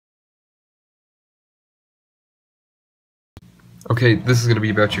Okay, this is going to be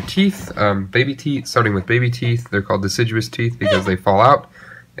about your teeth. Baby teeth, starting with baby teeth, they're called deciduous teeth because they fall out,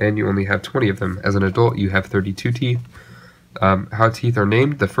 and you only have 20 of them. As an adult, you have 32 teeth. How teeth are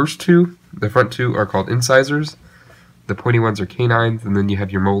named: the front two are called incisors, the pointy ones are canines, and then you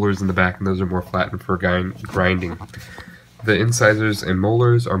have your molars in the back, and those are more flattened for grinding. The incisors and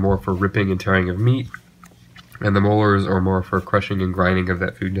molars are more for ripping and tearing of meat, and the molars are more for crushing and grinding of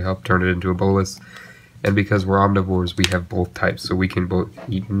that food to help turn it into a bolus. And because we're omnivores, we have both types, so we can both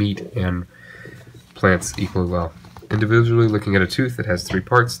eat meat and plants equally well. Individually, looking at a tooth, it has three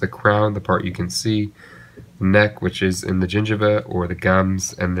parts: the crown, the part you can see, the neck, which is in the gingiva or the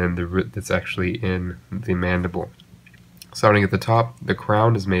gums, and then the root that's actually in the mandible. Starting at the top, the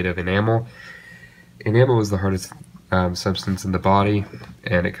crown is made of enamel. Enamel is the hardest substance in the body,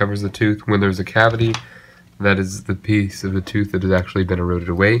 and it covers the tooth. When there's a cavity, that is the piece of the tooth that has actually been eroded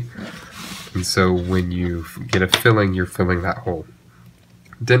away. And so when you get a filling, you're filling that hole.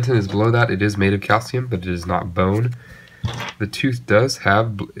 Dentin is below that. It is made of calcium, but it is not bone. The tooth does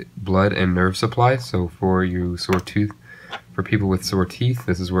have blood and nerve supply, so for you sore tooth, for people with sore teeth,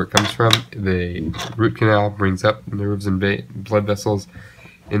 this is where it comes from. The root canal brings up nerves and blood vessels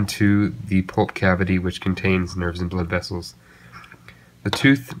into the pulp cavity, which contains nerves and blood vessels. The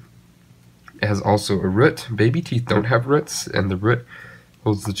tooth has also a root. Baby teeth don't have roots, and the root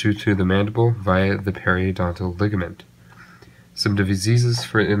holds the tooth to the mandible via the periodontal ligament. Some diseases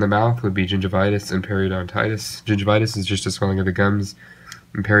in the mouth would be gingivitis and periodontitis. Gingivitis is just a swelling of the gums,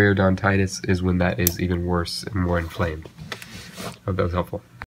 and periodontitis is when that is even worse and more inflamed. I hope that was helpful.